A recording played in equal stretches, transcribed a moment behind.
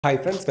Hi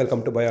friends,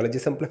 welcome to Biology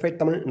Simplified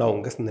Tamil. நான்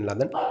உங்க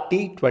சிந்தன்லாதன்.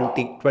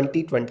 T20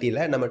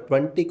 2020ல நம்ம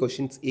 20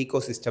 questions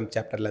ecosystem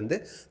chapterல இருந்து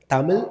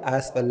Tamil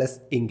as well as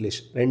English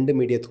ரெண்டு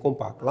மீடியத்துக்கும்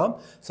பார்க்கலாம்.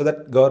 So that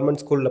government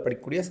schoolல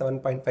படிக்கக்கூடிய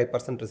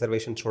 7.5%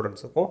 reservation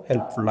ஸ்டூடெண்ட்ஸுக்கும்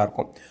ஹெல்ப்ஃபுல்லாக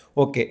இருக்கும்.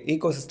 ஓகே,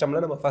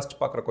 ecosystemல நம்ம ஃபர்ஸ்ட்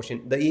பார்க்குற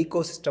question. The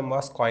ecosystem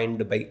was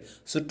coined by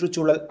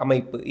சுற்றுச்சூழல்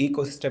அமைப்பு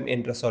ecosystem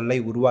என்ற சொல்லை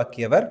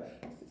உருவாக்கியவர்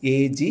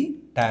A.G.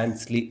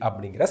 Tansley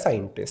அப்படிங்கிற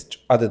சயின்டிஸ்ட்.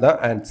 அதுதான்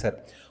answer.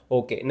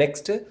 Okay,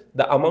 next,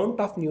 the amount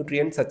of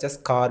nutrients such as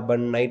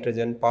carbon,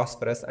 nitrogen,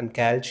 phosphorus and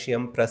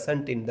calcium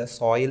present in the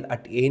soil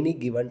at any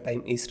given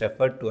time is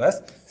referred to as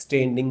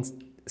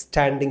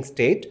standing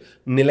state.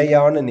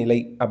 நிலையான நிலை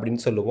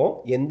அப்படின்னு சொல்லுவோம்.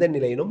 எந்த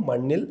நிலையிலும்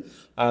மண்ணில்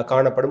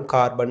காணப்படும்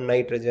கார்பன்,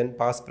 நைட்ரஜன்,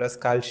 பாஸ்பரஸ்,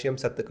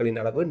 கால்சியம் சத்துக்களின்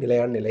அளவு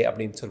நிலையான நிலை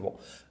அப்படின்னு சொல்லுவோம்.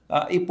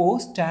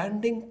 இப்போது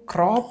ஸ்டாண்டிங்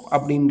கிராப்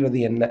அப்படின்றது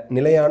என்ன,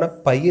 நிலையான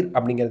பயிர்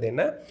அப்படிங்கிறது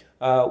என்ன,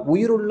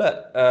 உயிருள்ள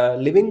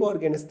லிவிங்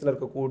ஆர்கானிசத்தில்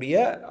இருக்கக்கூடிய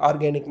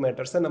ஆர்கானிக்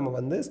மேட்டர்ஸை நம்ம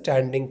வந்து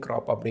ஸ்டாண்டிங்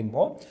கிராப்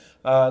அப்படிம்போம்.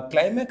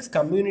 கிளைமேக்ஸ்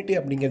கம்யூனிட்டி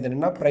அப்படிங்கிறது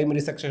என்னென்னா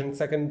ப்ரைமரி சக்சஷன்,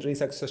 செகண்டரி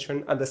சக்சஷன்,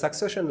 அந்த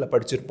சக்சஷனில்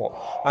படிச்சிருப்போம்.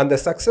 அந்த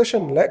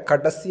சக்சஷனில்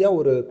கடைசியாக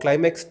ஒரு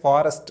கிளைமேக்ஸ்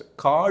ஃபாரஸ்ட்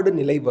காடு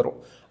நிலை வரும்.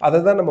 அதை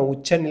தான் நம்ம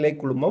உச்சநிலை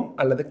குழுமம்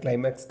அல்லது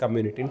கிளைமேக்ஸ்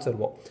கம்யூனிட்டின்னு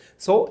சொல்லுவோம்.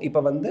 ஸோ இப்போ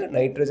வந்து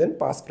நைட்ரஜன்,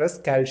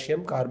 பாஸ்பரஸ்,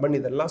 கால்சியம், கார்பன்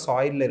இதெல்லாம்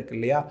சாயிலில் இருக்கு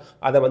இல்லையா,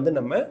 அதை வந்து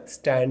நம்ம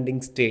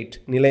ஸ்டாண்டிங் ஸ்டேட்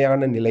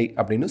நிலையான நிலை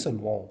அப்படின்னு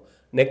சொல்லுவோம்.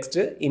 Next,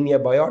 in a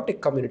biotic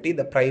community,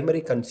 the primary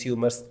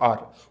consumers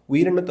are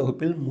உயிரின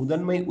தொகுப்பில்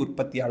முதன்மை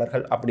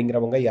உற்பத்தியாளர்கள்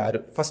அப்படிங்கிறவங்க யார்?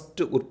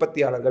 ஃபஸ்ட்டு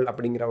உற்பத்தியாளர்கள்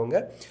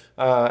அப்படிங்கிறவங்க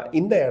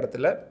இந்த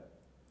இடத்துல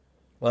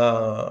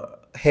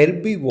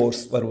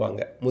ஹெர்பிவோர்ஸ்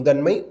வருவாங்க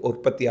முதன்மை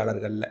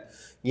உற்பத்தியாளர்களில்.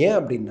 ஏன்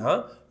அப்படின்னா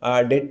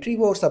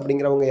டெட்ரிவோர்ஸ்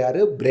அப்படிங்கிறவங்க யார்?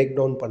 பிரேக்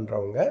டவுன்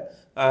பண்ணுறவங்க.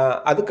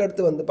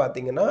 அதுக்கடுத்து வந்து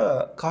பார்த்திங்கன்னா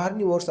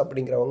கார்னிவோர்ஸ்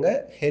அப்படிங்கிறவங்க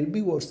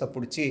ஹெர்பிவோர்ஸை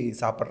பிடிச்சி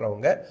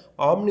சாப்பிட்றவங்க.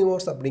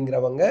 ஆம்னிவோர்ஸ்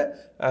அப்படிங்கிறவங்க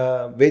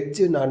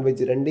வெஜ்ஜு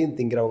நான்வெஜ் ரெண்டையும்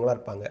திங்கிறவங்களாம்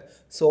இருப்பாங்க.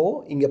 ஸோ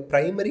இங்கே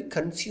ப்ரைமரி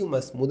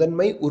கன்சியூமர்ஸ்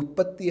முதன்மை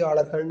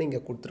உற்பத்தியாளர்கள்னு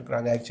இங்கே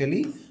கொடுத்துருக்குறாங்க.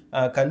 ஆக்சுவலி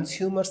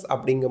கன்சியூமர்ஸ்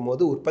அப்படிங்கும்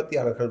போது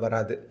உற்பத்தியாளர்கள்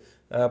வராது.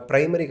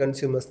 ப்ரைமரி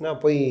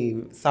கன்சியூமர்ஸ்னால் போய்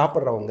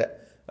சாப்பிட்றவங்க.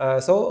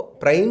 ஸோ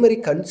ப்ரைமரி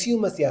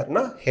கன்சியூமர்ஸ்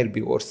யாருன்னா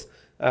ஹெர்பிவோர்ஸ்.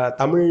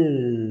 தமிழ்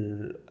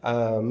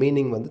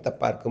மீனிங் வந்து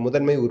தப்பாக இருக்குது.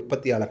 முதன்மை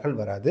உற்பத்தியாளர்கள்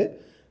வராது,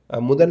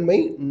 முதன்மை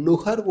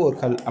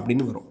நுகர்வோர்கள்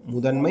அப்படின்னு வரும்.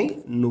 முதன்மை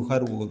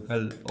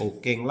நுகர்வோர்கள்.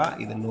 ஓகேங்களா,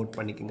 இதை நோட்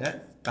பண்ணிக்கோங்க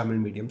தமிழ்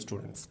மீடியம்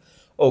ஸ்டூடெண்ட்ஸ்.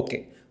 ஓகே,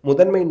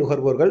 முதன்மை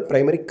நுகர்வோர்கள்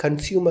ப்ரைமரி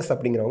கன்சியூமர்ஸ்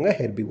அப்படிங்கிறவங்க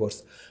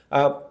herbivores.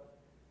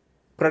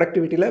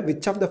 ப்ரொடக்டிவிட்டியில்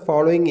which of the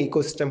following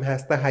ecosystem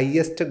has the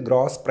highest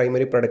cross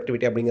primary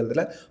productivity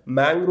அப்படிங்கிறதுல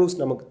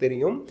மேங்க்ரூவ்ஸ் நமக்கு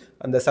தெரியும்,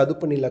 அந்த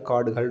சதுப்பு நில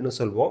காடுகள்னு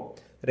சொல்லுவோம்.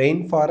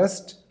 ரெயின்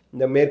ஃபாரஸ்ட்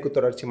இந்த மேற்கு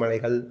தொடர்ச்சி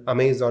மலைகள்,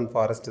 அமேசான்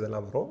ஃபாரஸ்ட்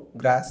இதெல்லாம் வரும்.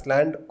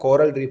 கிராஸ்லேண்ட்,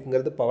 கோரல்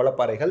ரீஃப்ங்கிறது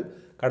பவளப்பாறைகள்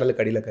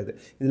கடலுக்கு அடியில் இருக்குது.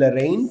 இதில்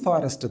ரெயின்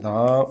ஃபாரஸ்ட்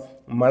தான்,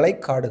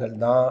 மலைக்காடுகள்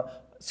தான்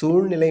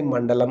சூழ்நிலை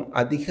மண்டலம்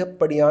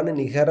அதிகப்படியான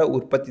நிகர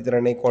உற்பத்தி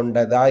திறனை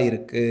கொண்டதாக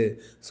இருக்குது.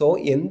 ஸோ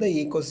எந்த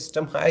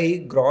ecosystem high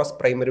cross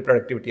primary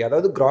productivity,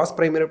 அதாவது கிராஸ்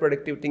ப்ரைமரி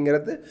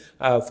ப்ரொடக்டிவிட்டிங்கிறது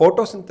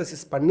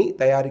ஃபோட்டோசிந்தசிஸ் பண்ணி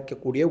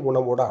தயாரிக்கக்கூடிய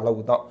உணவோட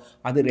அளவு தான்,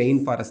 அது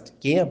ரெயின் ஃபாரஸ்ட்.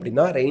 ஏன்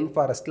அப்படின்னா ரெயின்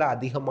ஃபாரஸ்ட்டில்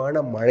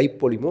அதிகமான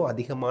மழைப்பொழிவும்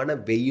அதிகமான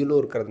வெயிலும்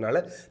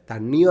இருக்கிறதுனால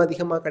தண்ணியும்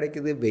அதிகமாக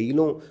கிடைக்குது,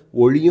 வெயிலும்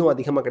ஒளியும்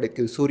அதிகமாக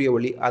கிடைக்குது, சூரிய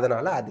ஒளி.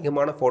 அதனால்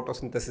அதிகமான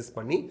ஃபோட்டோசிந்தசிஸ்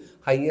பண்ணி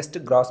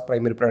ஹையஸ்ட் கிராஸ்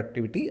ப்ரைமரி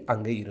ப்ரொடக்டிவிட்டி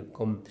அங்கே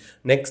இருக்கும்.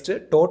 Next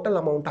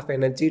total amount of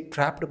energy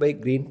trapped by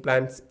green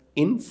plants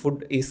in food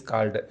is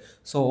called.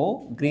 So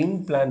green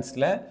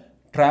plantsல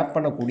drop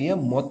பண்ணக்கூடிய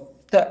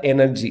மொத்த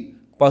எனர்ஜி,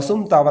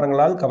 பசும்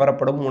தாவரங்களால்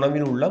கவரப்படும்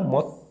உணவில் உள்ள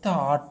மொத்த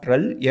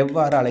ஆற்றல்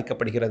எவ்வாறு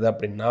அழைக்கப்படுகிறது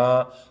அப்படின்னா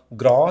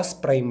கிராஸ்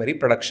பிரைமரி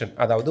ப்ரொடக்ஷன்,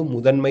 அதாவது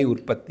முதன்மை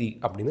உற்பத்தி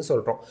அப்படின்னு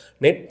சொல்கிறோம்.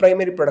 நெட்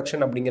பிரைமரி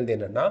ப்ரொடக்ஷன் அப்படிங்கிறது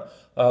என்னென்னா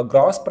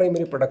கிராஸ்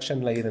பிரைமரி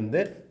ப்ரொடக்ஷனில்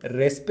இருந்து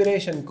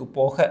ரெஸ்பிரேஷனுக்கு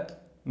போக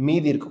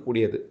மீதி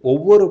இருக்கக்கூடியது.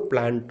 ஒவ்வொரு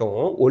பிளான்ட்டும்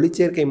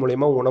ஒளிச்சேர்க்கை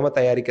மூலயமா உணவை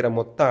தயாரிக்கிற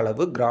மொத்த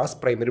அளவு கிராஸ்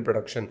பிரைமரி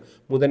ப்ரொடக்ஷன்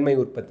முதன்மை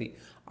உற்பத்தி.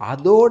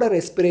 அதோட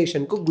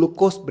ரெஸ்பிரேஷனுக்கு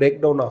குளுக்கோஸ் பிரேக்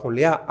டவுன் ஆகும்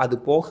இல்லையா, அது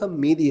போக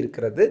மீதி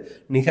இருக்கிறது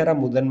நிகர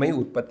முதன்மை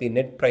உற்பத்தி,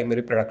 நெட்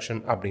பிரைமரி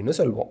ப்ரொடக்ஷன் அப்படின்னு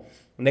சொல்லுவோம்.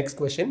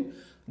 Next question,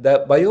 the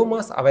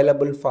biomass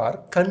available for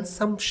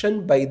consumption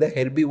by the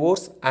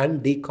herbivores and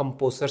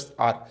decomposers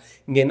are.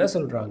 இங்கே என்ன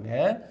சொல்கிறாங்க,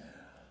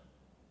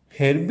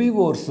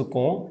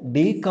 ஹெர்பிவோர்ஸுக்கும்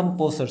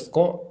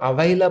டீகம்போசர்ஸ்க்கும்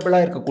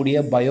அவைலபிளாக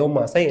இருக்கக்கூடிய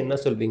பயோமாஸை என்ன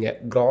சொல்வீங்க?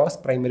 Cross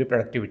primary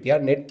ப்ரொடக்டிவிட்டியா,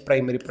 net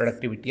primary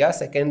ப்ரொடக்டிவிட்டியா,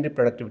 secondary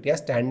ப்ரொடக்டிவிட்டியா,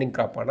 standing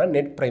கிராப்பானா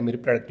net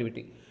primary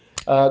productivity.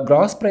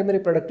 Cross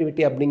primary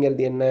productivity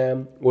அப்படிங்கிறது என்ன?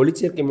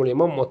 ஒளிச்சேர்க்கை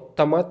மூலயமா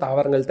மொத்தமாக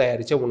தாவரங்கள்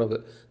தயாரித்த உணவு.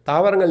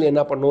 தாவரங்கள்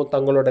என்ன பண்ணும்?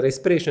 தங்களோட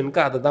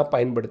ரெஸ்பிரேஷனுக்கு அதை தான்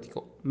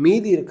பயன்படுத்திக்கும்.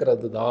 மீதி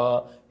இருக்கிறது தான்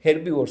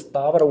ஹெர்பிவோர்ஸ்,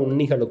 தாவர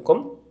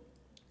உண்ணிகளுக்கும்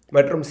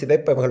மற்றும்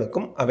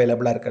சிதைப்பவர்களுக்கும்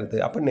அவைலபிளாக இருக்கிறது.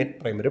 அப்போ நெட்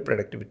ப்ரைமரி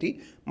ப்ரொடக்டிவிட்டி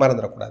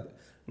மறந்துடக்கூடாது.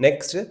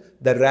 Next,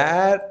 the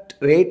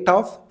rate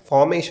of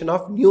formation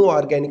of new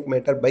organic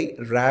matter by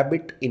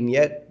rapid in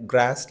a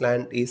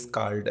grassland is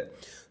called.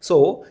 So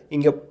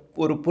இங்கே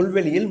ஒரு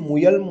புல்வெளியில்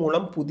முயல்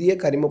மூலம் புதிய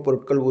கரிமப்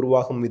பொருட்கள்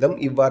உருவாகும் விதம்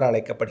இவ்வாறு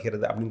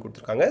அழைக்கப்படுகிறது அப்படின்னு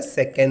கொடுத்துருக்காங்க.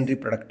 Secondary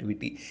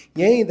productivity.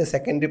 ஏன் இது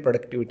செகண்டரி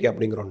ப்ரொடக்டிவிட்டி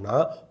அப்படிங்கிறோம்னா,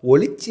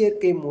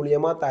 ஒளிச்சேர்க்கை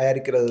மூலியமாக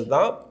தயாரிக்கிறது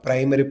தான்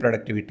பிரைமரி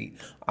ப்ரொடக்டிவிட்டி.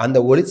 அந்த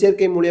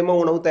ஒளிச்சேர்க்கை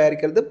மூலியமாக உணவு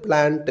தயாரிக்கிறது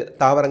பிளான்ட்,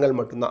 தாவரங்கள்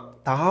மட்டும்தான்.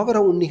 தாவர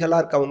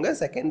உண்ணிகளாக இருக்கவங்க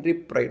செகண்டரி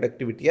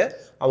ப்ரொடக்டிவிட்டியை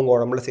அவங்க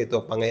உடம்புல சேர்த்து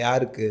வைப்பாங்க.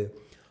 யாருக்கு?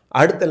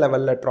 அடுத்த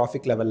லெவலில்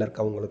டிராஃபிக் லெவலில்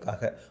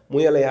இருக்கவங்களுக்காக.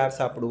 முயலை யார்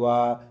சாப்பிடுவா?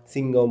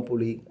 சிங்கம்,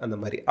 புலி, அந்த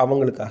மாதிரி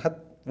அவங்களுக்காக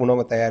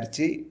உணவை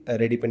தயாரித்து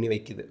ரெடி பண்ணி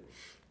வைக்குது.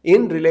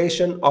 In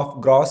relation of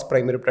gross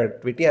primary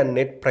productivity and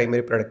net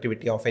primary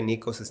productivity of an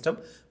ecosystem,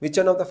 which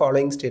one of the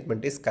following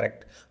statement is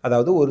correct?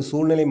 அதாவது ஒரு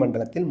சூழ்நிலை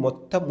மண்டலத்தில்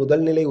மொத்த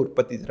முதல்நிலை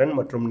உற்பத்தி திறன்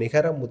மற்றும்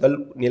நிகர முதல்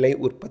நிலை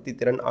உற்பத்தி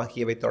திறன்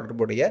ஆகியவை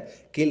தொடர்புடைய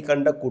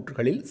கீழ்கண்ட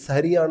கூற்றுகளில்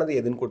சரியானது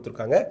எதுன்னு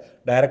கொடுத்துருக்காங்க.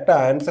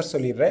 டைரெக்டாக ஆன்சர்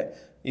சொல்லிடுறேன்.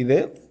 இது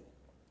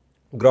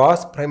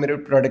gross primary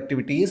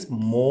productivity is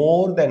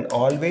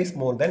always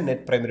more than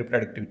net primary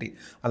productivity.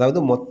 அதாவது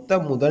மொத்த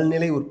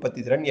முதல்நிலை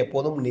உற்பத்தி திறன்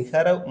எப்போதும்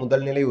நிகர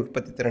முதல்நிலை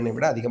உற்பத்தி திறனை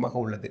விட அதிகமாக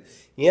உள்ளது.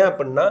 ஏன்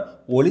அப்படின்னா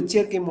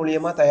ஒளிச்சேர்க்கை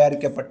மூலியமாக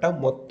தயாரிக்கப்பட்ட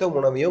மொத்த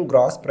உணவையும்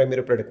gross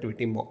primary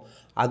productivity.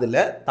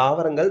 அதில்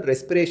தாவரங்கள்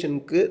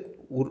ரெஸ்பிரேஷனுக்கு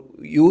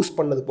யூஸ்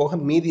பண்ணது போக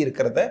மீதி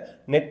இருக்கிறத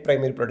நெட்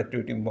பிரைமரி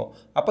ப்ரொடக்டிவிட்டி.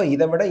 அப்போ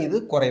இதை விட இது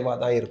குறைவாக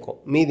தான் இருக்கும்.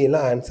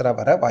 மீதியெல்லாம் ஆன்சராக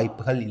வர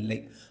வாய்ப்புகள் இல்லை.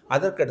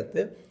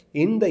 அதற்கடுத்து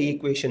in the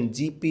equation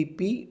GPP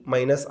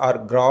minus R,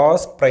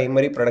 gross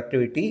primary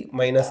productivity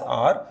minus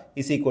R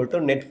is equal to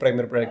net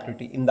primary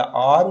productivity. இந்த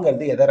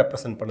Rங்கிறது எதை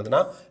ரெப்ரசன்ட்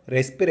பண்ணுதுன்னா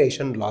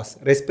ரெஸ்பிரேஷன் லாஸ்.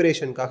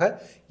 ரெஸ்பிரேஷனுக்காக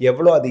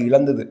எவ்வளோ அது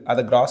இழந்தது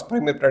அதை gross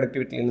primary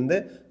productivityலேருந்து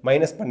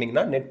மைனஸ்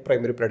பண்ணிங்கன்னா net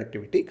primary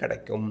productivity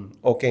கிடைக்கும்.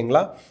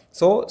 ஓகேங்களா?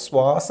 ஸோ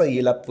சுவாச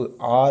இழப்பு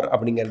R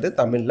அப்படிங்கிறது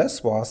தமிழில்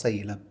சுவாச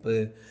இழப்பு.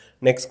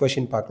 நெக்ஸ்ட்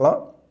கொஷின்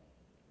பார்க்கலாம்.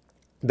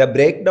 The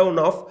breakdown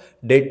of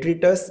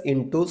detritus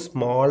into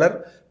smaller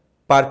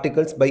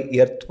particles by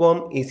earthworm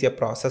is a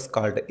process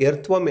called.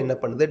 earthworm என்ன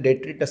பண்ணுது?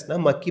 detritusனா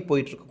மக்கி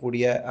போயிட்டு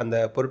இருக்கக்கூடிய அந்த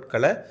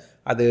பொருட்களை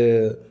அது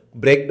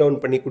பிரேக் டவுன்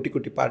பண்ணி குட்டி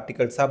குட்டி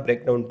பார்ட்டிகல்ஸாக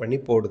பிரேக் டவுன் பண்ணி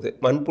போடுது.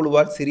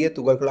 மண்புழுவால் சிறிய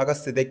துகள்களாக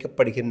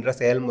சிதைக்கப்படுகின்ற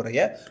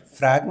செயல்முறையை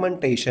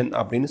ஃப்ராக்மெண்டேஷன்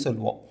அப்படின்னு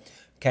சொல்லுவோம்.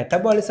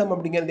 கெட்டபாலிசம்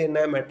அப்படிங்கிறது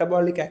என்ன?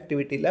 மெட்டபாலிக்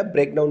ஆக்டிவிட்டியில்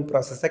பிரேக் டவுன்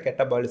ப்ராசஸை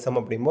கெட்டபாலிசம்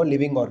அப்படிம்போது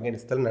லிவிங்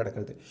ஆர்கானிசத்தில்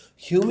நடக்குது.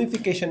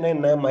 ஹியூமிஃபிகேஷன்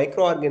என்ன?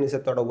 மைக்ரோ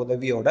ஆர்கானிசத்தோட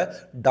உதவியோட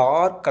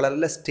டார்க்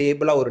கலரில்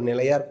ஸ்டேபிளாக ஒரு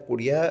நிலையாக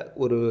இருக்கக்கூடிய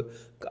ஒரு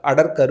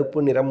அடற்கருப்பு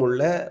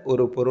நிறமுள்ள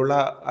ஒரு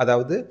பொருளாக,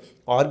 அதாவது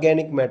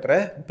ஆர்கானிக் மேட்டரை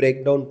பிரேக்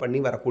டவுன் பண்ணி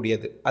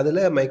வரக்கூடியது. அதில்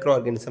மைக்ரோ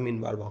ஆர்கானிசம்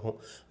இன்வால்வ் ஆகும்.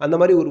 அந்த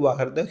மாதிரி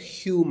உருவாகிறது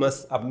ஹியூமஸ்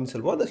அப்படின்னு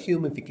சொல்லுவோம். அது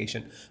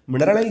ஹியூமிஃபிகேஷன்.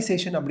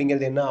 மினரலைசேஷன்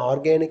அப்படிங்கிறது என்ன?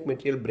 ஆர்கானிக்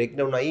மெட்டீரியல் பிரேக்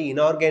டவுன் ஆகி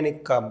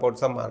இன்ஆர்கானிக்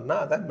காம்பவுண்ட்ஸாக மாறினா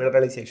அதை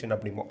மினரலைசேஷன்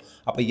அப்படிம்போம்.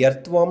 அப்போ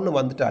எர்த்வார்ம்னு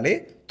வந்துட்டாலே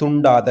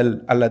துண்டாதல்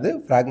அல்லது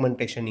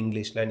ஃப்ராக்மெண்டேஷன்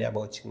இங்கிலீஷில்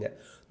ஞாபகம் வச்சுங்க.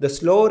 The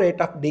slow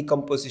rate of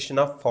decomposition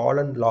of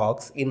fallen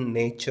logs in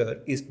nature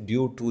is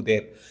due to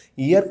their.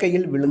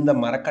 இயற்கையில் விழுந்த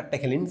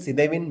மரக்கட்டைகளின்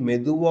சிதைவின்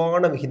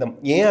மெதுவான விகிதம்.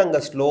 ஏன்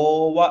அங்கே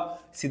ஸ்லோவாக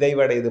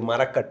சிதைவடையுது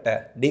மரக்கட்டை,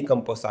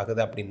 டீகம்போஸ்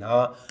ஆகுது அப்படின்னா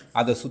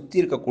அதை சுற்றி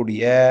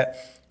இருக்கக்கூடிய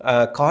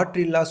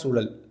காற்றில்லா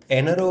சூழல்,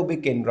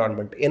 எனரோபிக்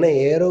என்விரான்மெண்ட். ஏன்னா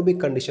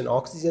ஏரோபிக் கண்டிஷன்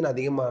ஆக்சிஜன்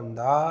அதிகமாக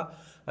இருந்தால்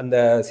அந்த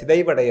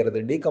சிதைவடைகிறது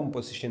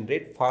டீகம்போசிஷன்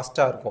ரேட்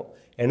ஃபாஸ்ட்டாக இருக்கும்.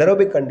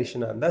 எனரோபிக்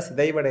கண்டிஷனாக இருந்தால்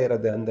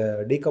சிதைவடைகிறது அந்த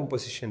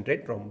டீகம்போசிஷன்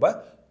ரேட் ரொம்ப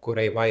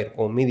குறைவாக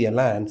இருக்கும். மீதி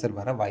எல்லாம் ஆன்சர்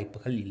வர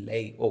வாய்ப்புகள்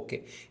இல்லை. Okay,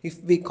 if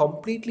we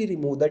completely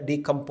remove the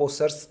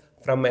decomposers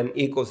from an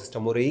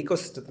ecosystem. ஒரு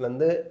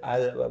ஈகோசிஸ்டத்துலேருந்து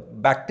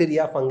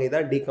பாக்டீரியா ஃபங்கை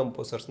தான்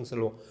டீகம்போசர்ஸ்னு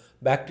சொல்லுவோம்.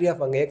 பாக்டீரியா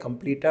ஃபங்கையை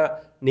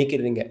கம்ப்ளீட்டாக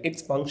நீக்கிடுறீங்க.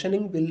 It's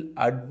functioning will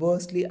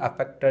adversely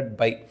affected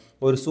by.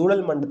 ஒரு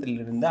சூழல்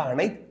மண்டலத்திலிருந்து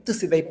அனைத்து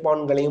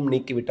சிதைப்பான்களையும்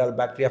நீக்கிவிட்டால்,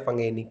 பாக்டீரியா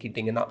ஃபங்கையை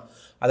நீக்கிட்டிங்கன்னா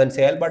அதன்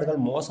செயல்பாடுகள்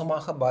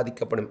மோசமாக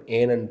பாதிக்கப்படும்.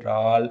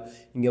 ஏனென்றால்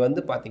இங்கே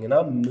வந்து பார்த்தீங்கன்னா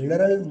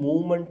mineral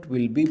movement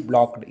will be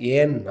blocked.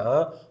 ஏன்னா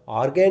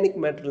ஆர்கானிக்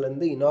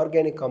மேட்டர்லேருந்து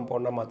இன்ஆர்கானிக்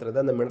காம்பவுண்டாக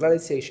மாற்றுறது அந்த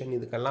மினரலைசேஷன்.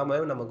 இதுக்கெல்லாமே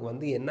நமக்கு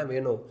வந்து என்ன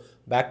வேணும்?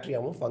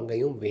 பாக்டீரியாவும்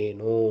ஃபங்கையும்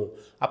வேணும்.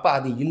 அப்போ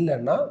அது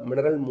இல்லைன்னா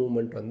மினரல்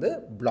மூவ்மெண்ட் வந்து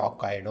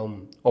பிளாக் ஆகிடும்.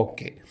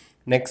 ஓகே,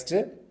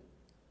 நெக்ஸ்ட்டு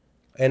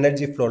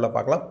எனர்ஜி ஃப்ளோவில்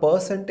பார்க்கலாம்.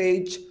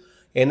 Percentage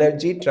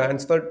energy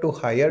transfer to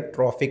higher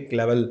traffic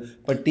level.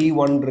 இப்போ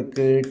T1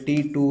 இருக்குது,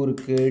 T2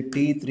 இருக்குது,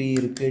 T3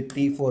 இருக்குது,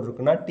 T4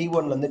 இருக்குன்னா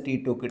T1லேருந்து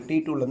T2க்கு,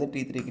 T2லேருந்து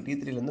T3க்கு,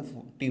 T3லேருந்து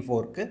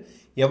T4க்கு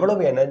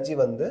எவ்வளவு எனர்ஜி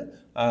வந்து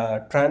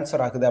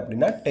ட்ரான்ஸ்ஃபர் ஆகுது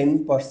அப்படின்னா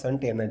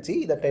 10% எனர்ஜி.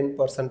 இதை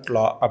 10%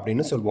 லா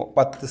அப்படின்னு சொல்லுவோம்.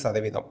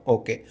 10%.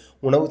 ஓகே,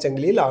 உணவு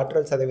சங்கிலியில்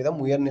ஆற்றல்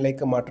சதவீதம்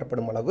உயர்நிலைக்கு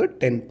மாற்றப்படும் அளவு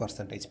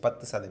 10%,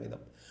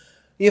 10%.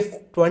 If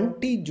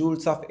 20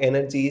 joules of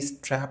energy is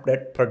trapped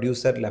at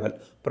producer level,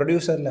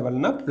 producer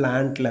levelனா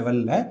plant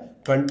levelல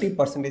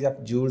 20% of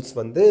joules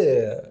வந்து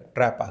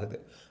trap ஆகுது.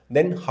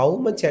 Then how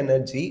much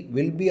energy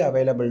will be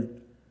available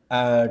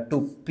to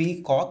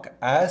peacock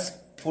as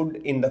food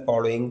in the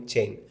following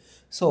chain?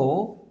 So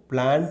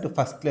plant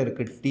firstல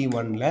இருக்கு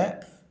T1ல,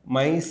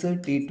 mice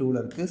T2ல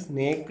இருக்கு,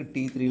 snake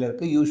T3ல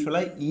இருக்கு.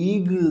 யூஸ்வலாக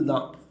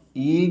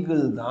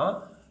eagle தான்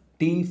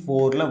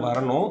T4ல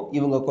வரணும்.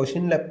 இவங்க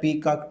கொஷினில்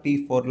பீகாக்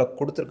T4ல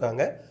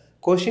கொடுத்துருக்காங்க.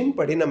 கொஷின்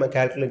படி நம்ம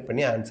கேல்குலேட்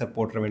பண்ணி ஆன்சர்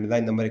போட்டுற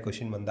வேண்டியதான் இந்த மாதிரி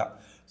கொஷின் வந்தால்.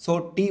 ஸோ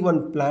T1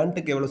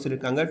 பிளான்ட்டுக்கு எவ்வளோ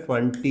சொல்லியிருக்காங்க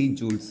 20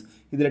 ஜூல்ஸ்.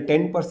 இதில்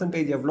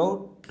 10% எவ்வளோ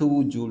 2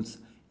 ஜூல்ஸ்.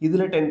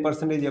 இதில்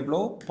 10% எவ்வளோ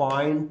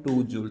 0.2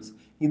 ஜூல்ஸ்.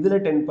 இதில்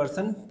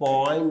 10%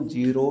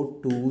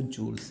 0.02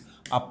 ஜூல்ஸ்.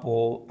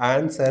 அப்போது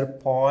ஆன்சர்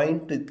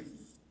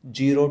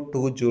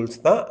 0.02 ஜூல்ஸ்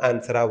தான்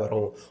ஆன்சராக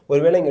வரும்.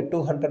 ஒருவேளை இங்கே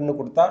 200ன்னு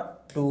கொடுத்தா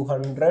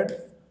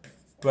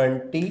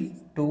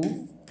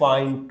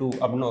 222.2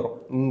 அப்படின்னு வரும்.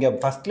 இங்கே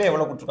ஃபஸ்ட்டில்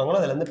எவ்வளோ கொடுத்துருக்காங்களோ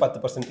அதுலேருந்து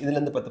 10%,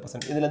 இதுலேருந்து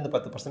 10%, இதுலேருந்து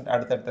 10%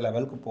 அடுத்தடுத்த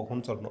லெவலுக்கு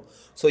போகும்னு சொல்லணும்.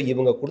 ஸோ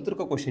இவங்க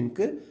கொடுத்துருக்க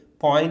கொஷினுக்கு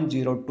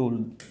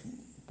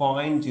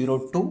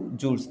 0.02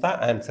 ஜூல்ஸ் தான்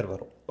ஆன்சர்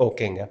வரும்.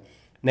 ஓகேங்க.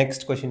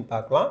 நெக்ஸ்ட் கொஷின்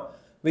பார்க்கலாம்.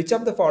 Which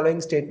of the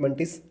following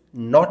statement is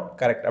not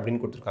correct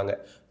அப்படின்னு கொடுத்துருக்காங்க.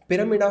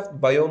 Pyramid of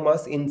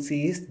biomass in C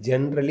is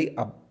generally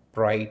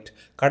upright.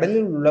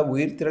 கடலில் உள்ள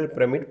உயிர்த்திரள்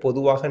பிரமிட்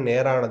பொதுவாக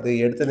நேரானது.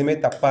 எடுத்ததுமே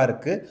தப்பாக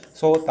இருக்குது.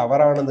 ஸோ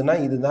தவறானதுன்னா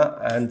இதுதான்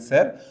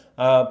answer.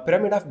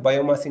 Pyramid of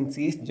biomass in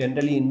C is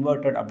generally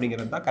inverted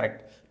அப்படிங்கிறது தான்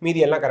கரெக்ட். மீதி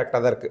எல்லாம் கரெக்டாக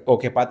தான் இருக்குது.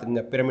 ஓகே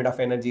பார்த்துக்குங்க. Pyramid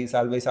of energy is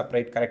always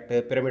upright correct.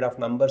 Pyramid of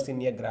numbers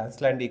in A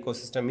grassland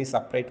ecosystem is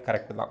upright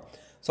correct தான்.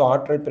 ஸோ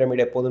ஆற்றல்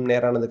பிரமிட் எப்போதும்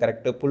நேரானது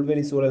கரெக்ட்.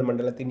 புல்வெளி சூழல்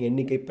மண்டலத்தின்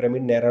எண்ணிக்கை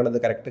பிரமிட் நேரானது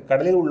கரெக்ட்.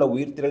 கடலில் உள்ள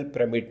உயிர்த்திரள்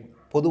பிரமிட்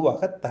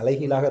பொதுவாக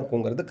தலைகீழாக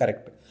இருக்குங்கிறது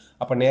கரெக்ட்.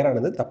 அப்போ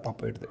நேரானது தப்பாக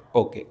போயிடுது.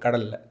 ஓகே.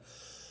 கடலில்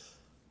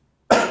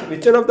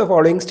which one of the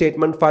following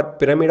statement for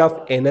pyramid of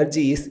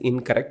energy is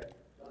incorrect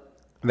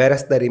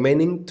whereas the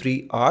remaining 3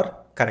 are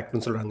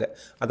கரெக்ட்னு சொல்கிறாங்க.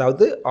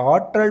 அதாவது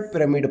ஆற்றல்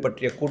பிரமிடு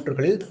பற்றிய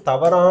கூற்றுகளில்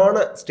தவறான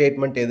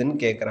ஸ்டேட்மெண்ட் எதுன்னு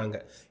கேட்குறாங்க.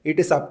 It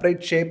is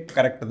upright shape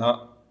correct தான்,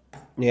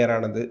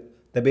 நேரானது.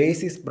 த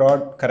பேஸ் இஸ்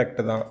ப்ராட்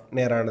கரெக்டு தான்,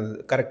 நேரானது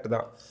கரெக்டு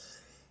தான்.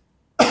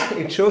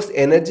 It shows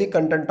energy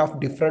content of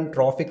different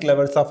traffic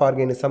levels of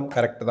organism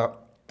correct தான்.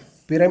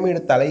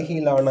 பிரமிடு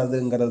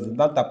தலைகீழானதுங்கிறது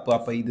தான் தப்பு.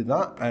 அப்போ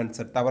இதுதான்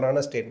ஆன்சர்.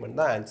 தவறான ஸ்டேட்மெண்ட்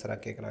தான் ஆன்சராக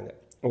கேட்குறாங்க.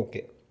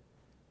 Okay.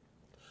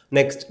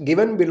 Next,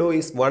 given below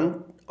is one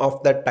of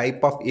the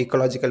type of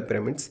ecological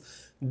pyramids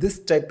this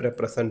type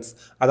represents.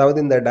 அதாவது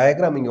இந்த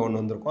டயக்ராம் இங்கே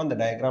ஒன்று வந்திருக்கும். அந்த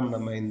டயக்ராம்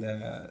நம்ம இந்த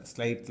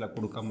ஸ்லைட்ஸில்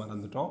கொடுக்க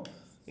மறந்துட்டோம்.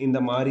 இந்த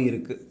மாதிரி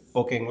இருக்குது.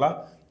 ஓகேங்களா.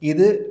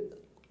 இது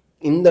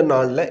இந்த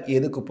நாளில்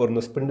எதுக்கு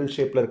பொருந்தும்? ஸ்பிண்டில்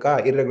ஷேப்பில் இருக்கா,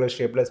 இர்ரெகுலர்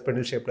ஷேப்பில்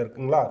ஸ்பிண்டில் ஷேப்பில்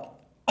இருக்குங்களா?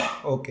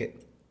 Okay.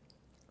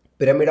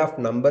 Pyramid of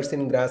numbers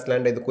in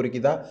grassland இது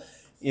குறிக்குதா?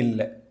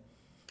 இல்லை,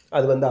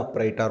 அது வந்து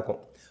அப்ரைட்டாக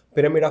இருக்கும்.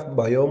 Pyramid of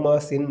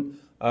biomass in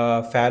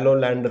Fallot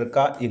land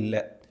இருக்கா?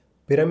 இல்லை.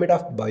 பிரமிட்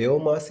ஆஃப்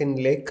பயோமாஸ் இன்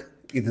லேக்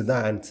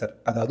இதுதான் ஆன்சர்.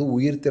 அதாவது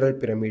உயிர்த்திரள்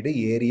பிரமிடு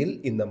ஏரியில்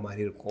இந்த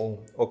மாதிரி இருக்கும்.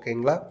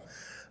 ஓகேங்களா.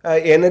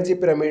 எனர்ஜி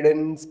பிரமிட்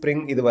இன்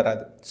ஸ்ப்ரிங் இது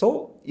வராது. ஸோ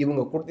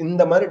இவங்க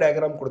இந்த மாதிரி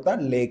டயக்ராம் கொடுத்தா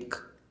லேக்.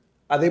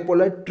 அதே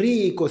போல் ட்ரீ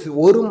ஈகோசிஸ்டம்,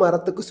 ஒரு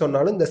மரத்துக்கு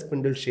சொன்னாலும் இந்த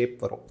ஸ்பிண்டில் ஷேப்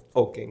வரும்.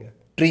 ஓகேங்க.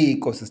 ட்ரீ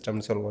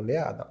ஈகோசிஸ்டம்னு சொல்லுவோம்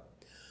இல்லையா, அதான்.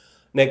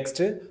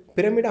 Next,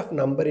 pyramid of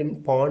number in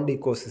bond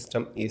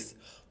ecosystem is.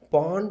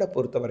 பாண்டை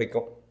பொறுத்த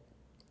வரைக்கும்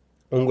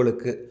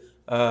உங்களுக்கு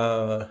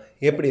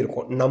எப்படி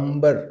இருக்கும்?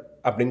 நம்பர்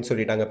அப்படின்னு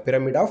சொல்லிட்டாங்க.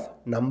 Pyramid of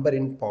number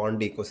in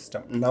bond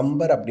ecosystem.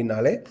 Number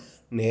அப்படின்னாலே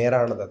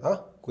நேரானதை தான்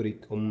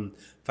குறிக்கும்.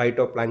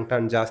 ஃபைட்டோ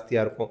பிளாங்டான்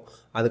ஜாஸ்தியாக இருக்கும்,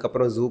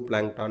 அதுக்கப்புறம் ஜூ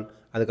பிளாங்டான்,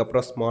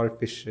 அதுக்கப்புறம் ஸ்மால்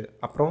ஃபிஷ்ஷு,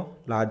 அப்புறம்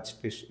லார்ஜ்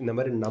ஃபிஷ். இந்த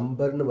மாதிரி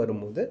நம்பர்னு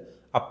வரும்போது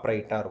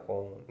அப்ரைட்டாக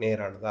இருக்கும்,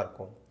 நேரானதாக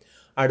இருக்கும்.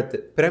 அடுத்து,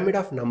 pyramid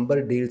of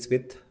number deals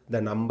with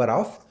the number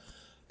of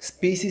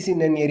species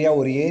in an area.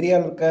 ஒரு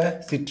ஏரியாவில் இருக்க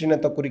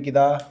சிற்றினத்தை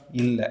குறிக்குதா?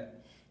 இல்லை.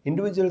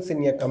 இண்டிவிஜுவல்ஸ்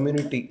இன் எ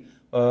கம்யூனிட்டி,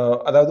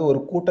 அதாவது ஒரு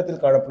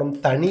கூட்டத்தில் காணப்படும்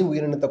தனி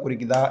உயிரினத்தை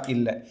குறிக்குதா?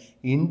 இல்லை.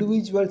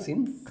 இண்டிவிஜுவல்ஸ்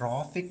இன்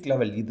டிராஃபிக்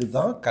லெவல்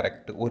இதுதான்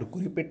கரெக்ட். ஒரு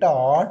குறிப்பிட்ட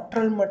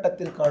ஆற்றல்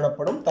மட்டத்தில்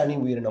காணப்படும் தனி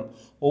உயிரினம்.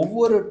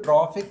 ஒவ்வொரு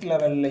டிராஃபிக்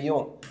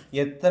லெவல்லையும்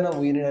எத்தனை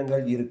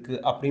உயிரினங்கள்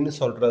இருக்குது அப்படின்னு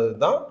சொல்கிறது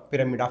தான்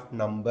பிரமிட் ஆஃப்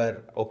நம்பர்.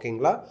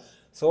 ஓகேங்களா.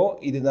 ஸோ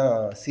இதுதான்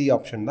சி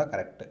ஆப்ஷன் தான்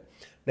correct.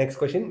 Next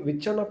question,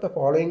 which one of the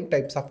following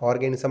types of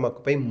organism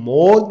occupy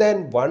more than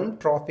one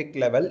trophic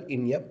level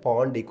in a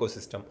pond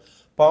ecosystem?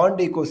 Pond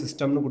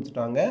ecosystem னு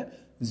கொடுத்துட்டாங்க.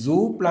 Zoo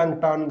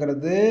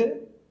பிளாங்டான்ங்கிறது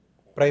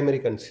primary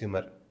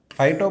consumer,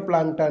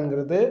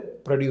 ஃபைட்டோபிளாங்டான்ங்கிறது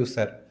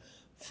producer,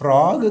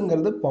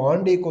 ஃப்ராகுங்கிறது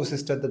bond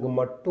ஈகோசிஸ்டத்துக்கு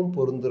மட்டும்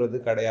பொருந்துறது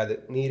கிடையாது.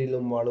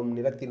 நீரிலும் வாழும்,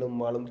 நிலத்திலும்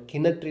வாழும்,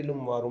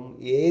 கிணற்றிலும் வாழும்,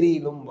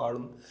 ஏரியிலும்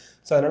வாழும்.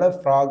 ஸோ அதனால்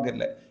ஃப்ராக்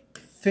இல்லை,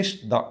 ஃபிஷ்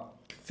தான்.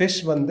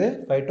 ஃபிஷ் வந்து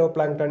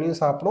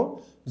ஃபைட்டோபிளாங்டானையும் சாப்பிடும்,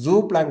 ஜூ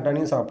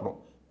பிளாங்டானையும் சாப்பிடும்,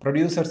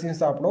 ப்ரொடியூசர்ஸையும்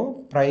சாப்பிடும்,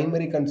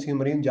 ப்ரைமரி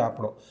கன்சியூமரையும்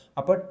சாப்பிடும்.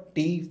 அப்போ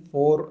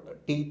T2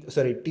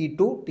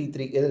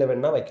 T3 எதில்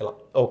வேணால் வைக்கலாம்.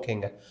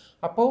 ஓகேங்க.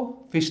 அப்போது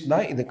ஃபிஷ்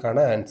தான் இதுக்கான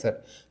ஆன்சர்.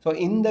 ஸோ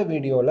இந்த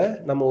வீடியோவில்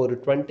நம்ம ஒரு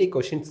 20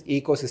 கொஷின்ஸ்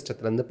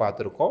ஈகோசிஸ்டத்துலேருந்து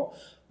பார்த்துருக்கோம்.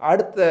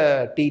 அடுத்த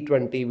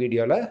T20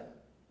 வீடியோவில்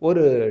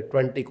ஒரு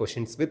 20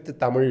 கொஷின்ஸ் வித்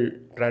தமிழ்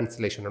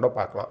டிரான்ஸ்லேஷனோட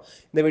பார்க்கலாம்.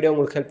 இந்த வீடியோ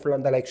உங்களுக்கு ஹெல்ப்ஃபுல்லாக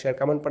இருந்தால் லைக், ஷேர்,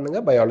 கமெண்ட்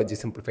பண்ணுங்கள். பயாலஜி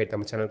சிம்பிளிஃபைட்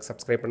நம்ம சேனலுக்கு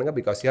சப்ஸ்கிரைப் பண்ணுங்கள்.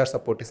 Because your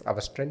support is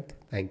our strength.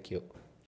 Thank you.